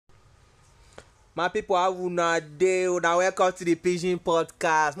My people, how una dey? Una welcome to the Pigeon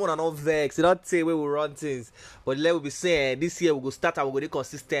Podcast. More than not vex. You don't say where we run things, but let we be saying this year we go start and we go be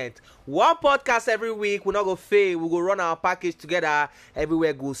consistent. One podcast every week. We not go fail. We go run our package together.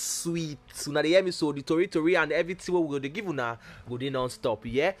 Everywhere go sweet. Una dey hear me so the tori and everything we go dey give una go dey non-stop.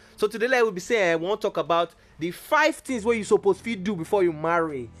 Yeah. So today let we be saying we want to talk about the 5 things where you supposed to do before you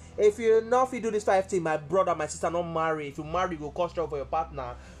marry. If you not fit do this 5 things, my brother, my sister not marry. If you marry, you go cause trouble for your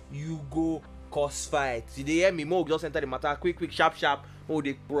partner. You go cause fight. You dey hear me? More just enter the matter quick, sharp. Oh,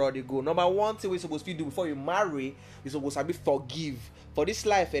 they go. Number 1 thing we supposed to do before you marry, you supposed to be forgive. For this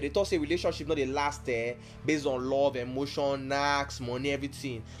life, they talk say relationship not the last based on love, emotion, knacks, money,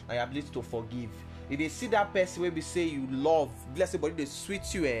 everything, and your ability to forgive. If they see that person where we say you love, bless body they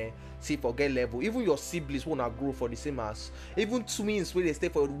sweet you see forget level. Even your siblings wanna grow for the same as. Even twins where they stay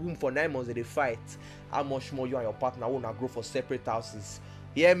for the womb for 9 months and they fight. How much more you and your partner wanna grow for separate houses?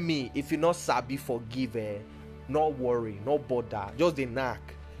 Hear me, if you not sabi forgive, not worry, no bother, just the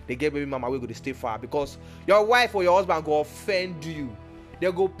knack. They get baby mama we go to stay far because your wife or your husband go offend you.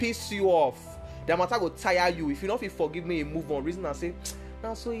 They go piss you off. Their matter go tire you. If you not feel forgive me, you move on. Reason I say,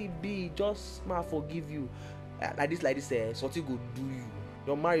 now so it be, just forgive you. Like this, something go do you.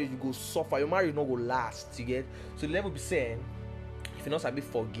 Your marriage you go suffer. Your marriage not go last. You get? So the level be saying, if you not sabi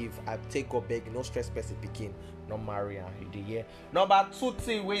forgive, I take God beg, no stress person picking. Not marry and you dey. Number 2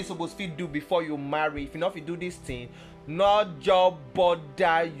 thing where you supposed to do before you marry. If you not do this thing, not just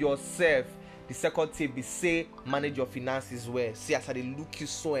bother yourself. The second thing be say manage your finances well. See as they look you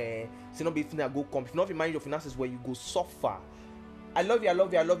so say not be finna go come. If you not manage your finances well, you go suffer. I love you,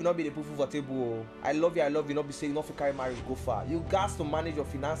 not be the proof for table. I love you, not be saying not for carry marriage go far. You got to manage your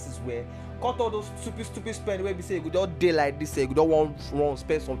finances well. Cut all those stupid spend where we say you don't day like this, you don't want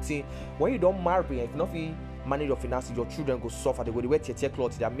spend something. When you don't marry, if you not manage your finances, your children go suffer. They go wear tear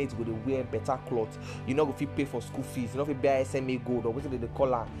clothes, their mates go wear better clothes. You not go fit pay for school fees, you not fit buy SMA gold or what they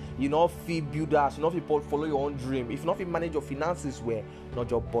call her. You not fit build house, you not fit follow your own dream. If you not fit manage your finances well, not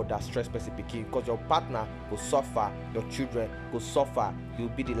your bother stress person picking because your partner will suffer, your children will suffer, you'll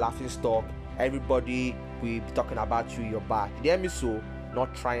be the laughing stock. Everybody will be talking about you, your back. You hear me? So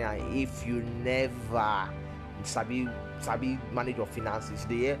not trying if you never sabi manage your finances.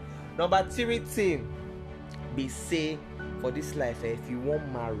 There. Number 3 thing be say for this life, if you won't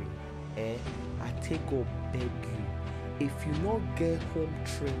marry, I take God beg you. If you not get home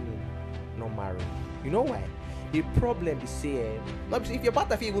training, not marry. You know why? The problem is say, not if your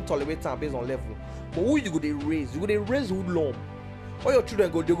partner even tolerate time based on level, but who you go they raise? You go they raise hoodlum. All your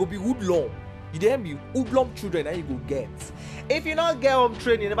children they go be hoodlum. You damn you hoodlum children and you go get. If you not get home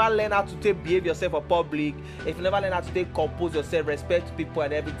training, you never learn how to behave yourself in public. If you never learn how to compose yourself, respect people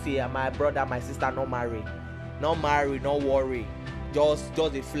and everything, and my brother, my sister not marry, not worry. Just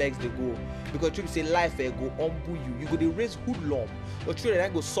the flex they go. Because you say life go humble you. You go they raise hoodlum. Your children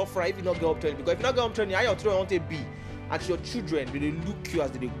then go suffer if you not get home training. Because if you not get home training, how your children want to be? And your children they look you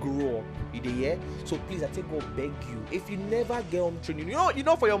as they grow up. You dey hear? So please I take God beg you. If you never get home training, you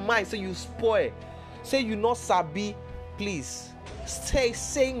know for your mind, say you spoil. Say you not sabi, please stay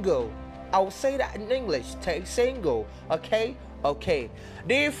single. I will say that in English. Stay single. Okay? Okay.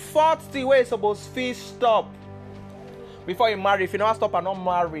 The 4th thing where you supposed to stop before you marry. If you never stop and not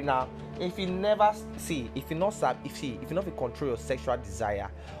marry now, if you never if you not control your sexual desire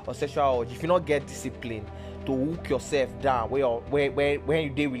or sexual urge, if you not get discipline to hook yourself down when you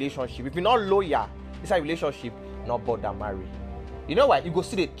dey relationship, if you not loyal inside relationship, not bother marry. You know why? You go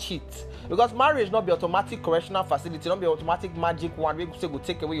see the cheat. Because marriage not be automatic correctional facility, not be automatic magic one where you say go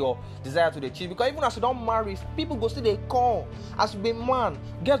take away your desire to the cheat. Because even as you don't marry, people go see they come. As you be man,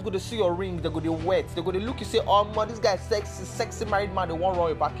 girls go to see your ring, they go to wet, they go to look, you say, oh man, this guy is sexy married man, they won't run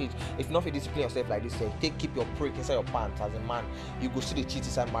your package. If not, you discipline yourself like this, keep your prick inside your pants as a man. You go see the cheat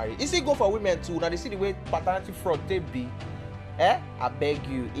inside marriage. You see, go for women too. Now they see the way paternity fraud they be. I beg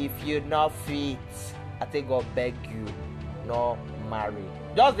you, if you're not fit, I take God beg you, no marry.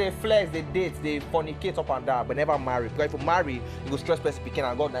 Just they flex, they date, they fornicate up and down, but never marry. Because if you marry, you go stress person speaking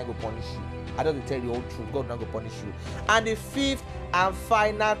and God not go punish you. I don't tell you the whole truth, God not go punish you. And the 5th and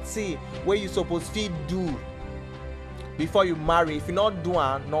final thing where you supposed to do before you marry, if you not do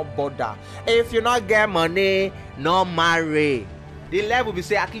it, not bother. If you not get money, not marry. The level be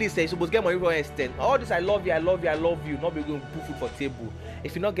say at least you supposed to get money for extent. All this I love you, not be going to put food for table.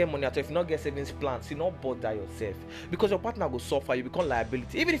 If you not get money at all, if you not get savings plans, you not bother yourself. Because your partner will suffer, you become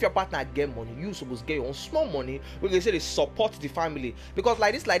liability. Even if your partner get money, you supposed to get your own small money. We can say they support the family. Because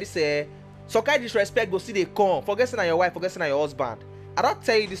like this, so kind disrespect go see they come. Forget saying your wife, forget saying your husband. I don't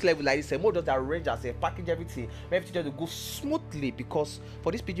tell you this level like this. More just arrange as a package everything. Everything just to go smoothly because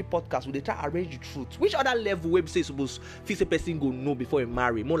for this PG podcast, we try to arrange the truth. Which other level where we say suppose fix a person go know before you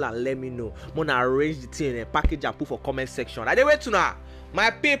marry? More than let me know. More than arrange the thing and package and put for comment section. I dey wait to now. My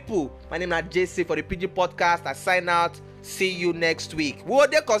people, my name is JC for the PG podcast. I sign out. See you next week. We will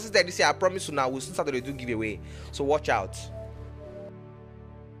be consistent this year. I promise you now. We'll still start to do giveaway. So watch out.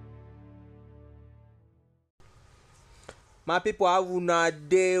 My people, how una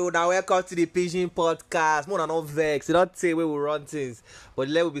dey? Una welcome to the Pigeon Podcast. More than no vex. You don't say where we run things, but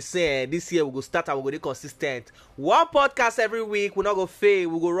let we be saying this year we go start and we go be consistent. One podcast every week. We not go fail.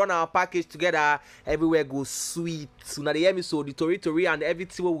 We go run our package together. Everywhere go sweet. Una dey hear me so the tori and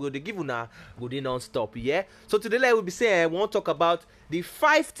everything we go dey give una go dey non-stop. Yeah. So today let we be saying we want to talk about the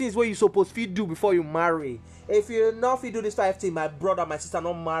 5 things where you supposed to do before you marry. If you not fit do this 5 things, my brother, my sister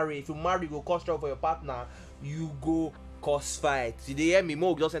not marry. If you marry, you go cause trouble for your partner. You go cause fight. You dey hear me?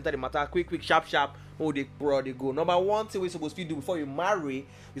 More just enter the matter quick, sharp. Oh, they go. Number 1 thing we supposed to do before you marry,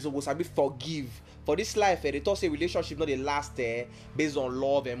 you supposed to be forgive. For this life, they talk say relationship not the last based on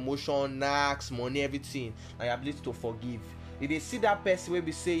love, emotion, knacks, money, everything, and your ability to forgive. If they see that person where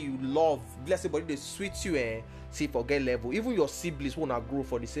we say you love, bless body they sweet you see forget level. Even your siblings will not grow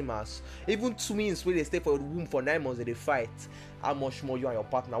for the same as. Even twins where they stay for the womb for 9 months and they fight. How much more you and your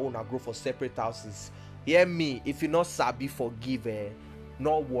partner will not grow for separate houses? Hear me, if you not sabi forgive,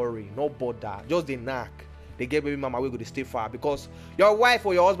 not worry, no bother, just the knack. They get baby mama we go to stay far because your wife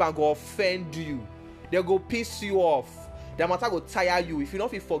or your husband go offend you. They go piss you off. Their matter go tire you. If you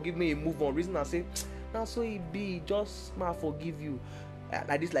not forgive me, you move on. Reason I say, now so it be, just forgive you.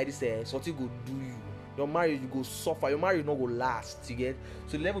 Like this, something go do you. Your marriage you go suffer. Your marriage not go last. You get?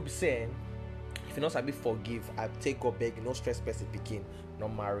 So the level be saying, if you not sabi forgive, I take God beg, you no stress person picking.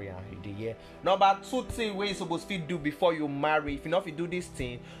 Not marry and you dey. Number 2 thing where you supposed to do before you marry. If you not do this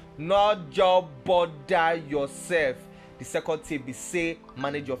thing, not just bother yourself. The second thing be say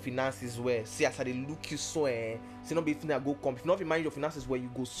manage your finances well. See as they look you so see not be thing that go come. If you not manage your finances well,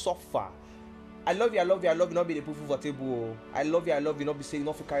 you go suffer. I love you, not be the proof for table. I love you, not be saying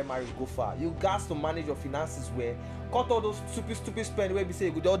not for carry marriage go far. You got to manage your finances well. Cut all those stupid spend where be say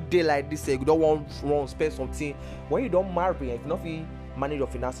you don't day like this, you don't want spend something. When you don't marry, if you not manage your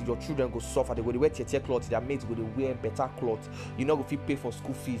finances, your children go suffer. They go wear tear clothes, their mates go wear better clothes. You not go fit pay for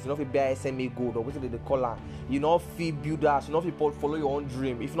school fees, you not fit buy SMA gold or what they call her. You not fit build house, you not fit follow your own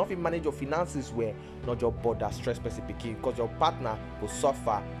dream. If you not fit manage your finances well, not your bother stress person picking because your partner will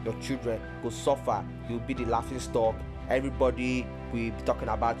suffer, your children will suffer, you'll be the laughing stock. Everybody will be talking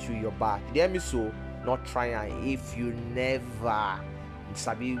about you, your back. You hear me? So not trying if you never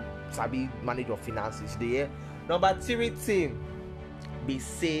sabi manage your finances. There. Number 3 thing be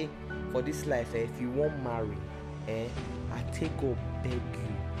say for this life, if you want marry, I take God beg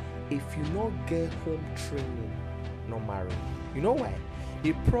you. If you not get home training, not marry. You know why?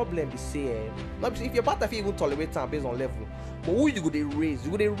 The problem be say, not if your partner even tolerate time based on level, but who you go they raise?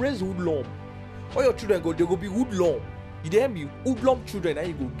 You go they raise hoodlum. All your children they go be hoodlum. You dey hear me? Hoodlum children that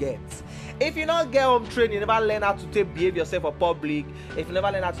you go get. If you not get home training, you never learn how to behave yourself for public. If you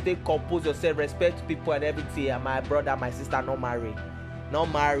never learn how to compose yourself, respect people and everything, and my brother, my sister not marry,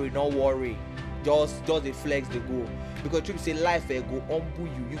 not worry. Just the flex they go. Because you say life go humble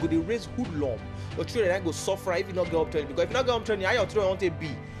you. You go they raise hoodlum. Your children then go suffer if you not get home training. Because if you not get home training, how your children want to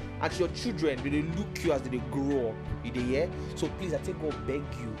be? And your children, they look you as they grow up. You dey hear? So please, I take God beg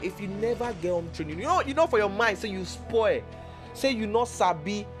you. If you never get home training, you know for your mind, say you spoil. Say you not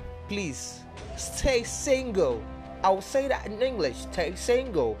sabi, please stay single. I will say that in English. Stay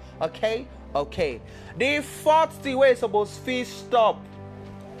single. Okay? Okay. The 4th thing where you supposed to stop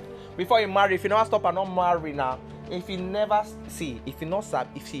before you marry. If you never stop and not marry now, if you never see, if you not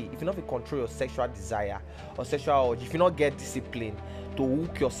control your sexual desire or sexual urge, if you not get discipline to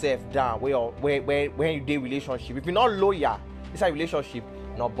hook yourself down when you dey relationship, if you not loyal inside relationship,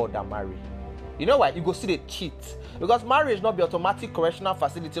 not bother marry. You know why? You go see the cheat. Because marriage not be automatic correctional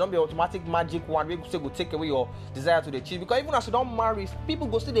facility, not be automatic magic one wey go take away your desire to the cheat. Because even as you don't marry, people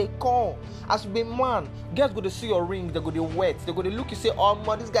go see they call. As you be man, girls go to see your ring, they go to wet, they go to look, you say, oh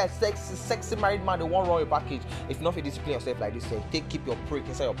man, this guy is sexy married man, they won't run your package. If you not fit discipline yourself like this, keep your prick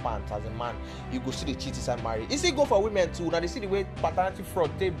inside your pants as a man, you go see the cheat inside marriage. You see, go for women too. Now they see the way paternity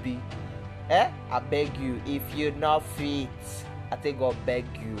fraud they be. I beg you, if you not fit, I take God beg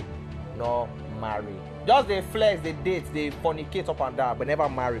you, no marry. Just they flex, they date, they fornicate up and down, but never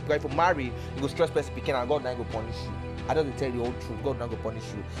marry. Because if you marry, you go stress person picking and God now go punish you. I don't tell you the whole truth, God now go punish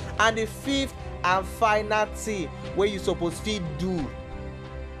you. And the 5th and final thing where you supposed to do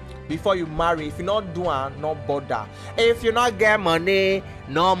before you marry. If you not do am, not bother. If you not get money,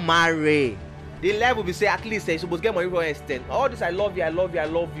 not marry. The level be say at least you suppose get money for extent. All this I love you, not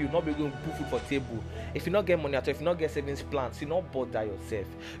be going to put food for table. If you not get money at all, if you not get savings plans, you not bother yourself,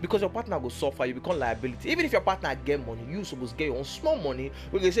 because your partner will suffer. You become liability. Even if your partner get money, you supposed get your own small money.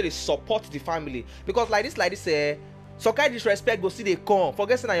 We can say they support the family, because like this, some kind of disrespect go see they come.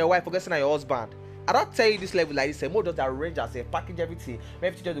 Forget saying your wife, forget saying your husband. I don't tell you this level like this. More just arrange as a package everything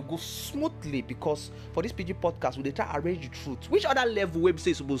just to go smoothly, because for this PG podcast we dey try arrange the truth. Which other level where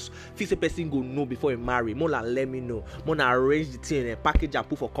say suppose fix a person go know before you marry? More than let me know. More than arrange the thing and package and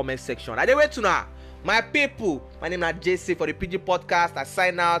put for comment section. I dey wait to now. My people, my name is JC for the PG podcast. I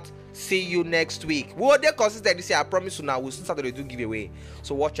sign out. See you next week. We will dey consistent this year. I promise you now. We'll start to do giveaway.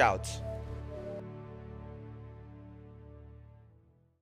 So watch out.